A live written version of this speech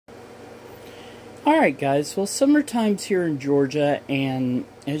Alright guys, well summertime's here in Georgia, and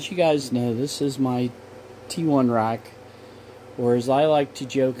as you guys know, this is my T1 rack, or as I like to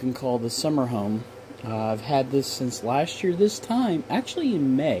joke and call the summer home. I've had this since last year this time, actually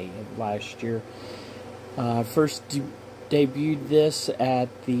in May of last year. First debuted this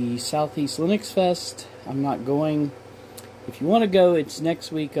at the Southeast Linux Fest. I'm not going. If you want to go, it's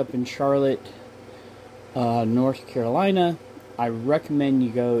next week up in Charlotte, North Carolina. I recommend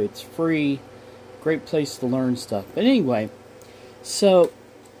you go. It's free. Great place to learn stuff. But anyway, so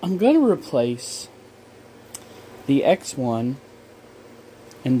I'm going to replace the X1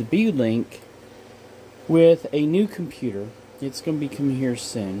 and the B-Link with a new computer. It's going to be coming here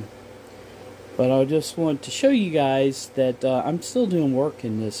soon. But I just want to show you guys that I'm still doing work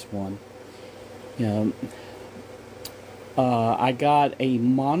in this one. You know, I got a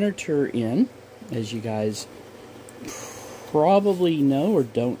monitor in, as you guys probably know or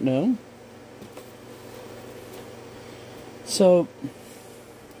don't know. So,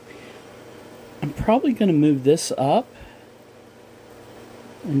 I'm probably going to move this up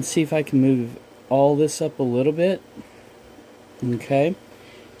and see if I can move all this up a little bit. Okay,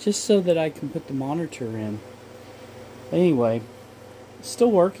 just so that I can put the monitor in. Anyway,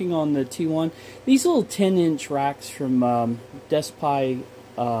 still working on the T1. These little 10-inch racks from DeskPi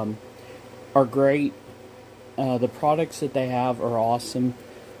are great. The products that they have are awesome.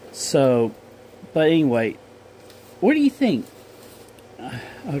 So, but anyway, what do you think?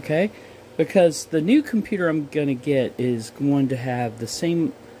 Okay, because the new computer I'm going to get is going to have the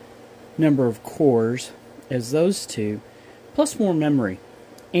same number of cores as those two, plus more memory,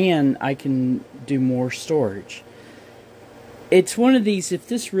 and I can do more storage. It's one of these, if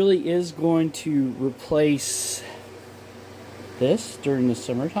this really is going to replace this during the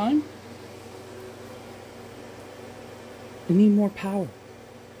summertime, I need more power.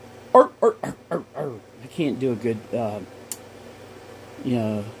 I can't do a good, you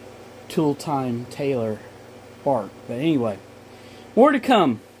know, Tool Time Taylor bark. But anyway, more to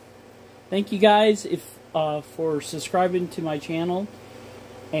come. Thank you guys for subscribing to my channel.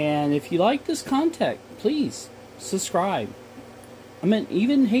 And if you like this content, please subscribe. I mean,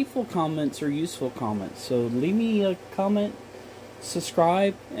 even hateful comments are useful comments. So leave me a comment,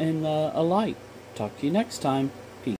 subscribe, and a like. Talk to you next time.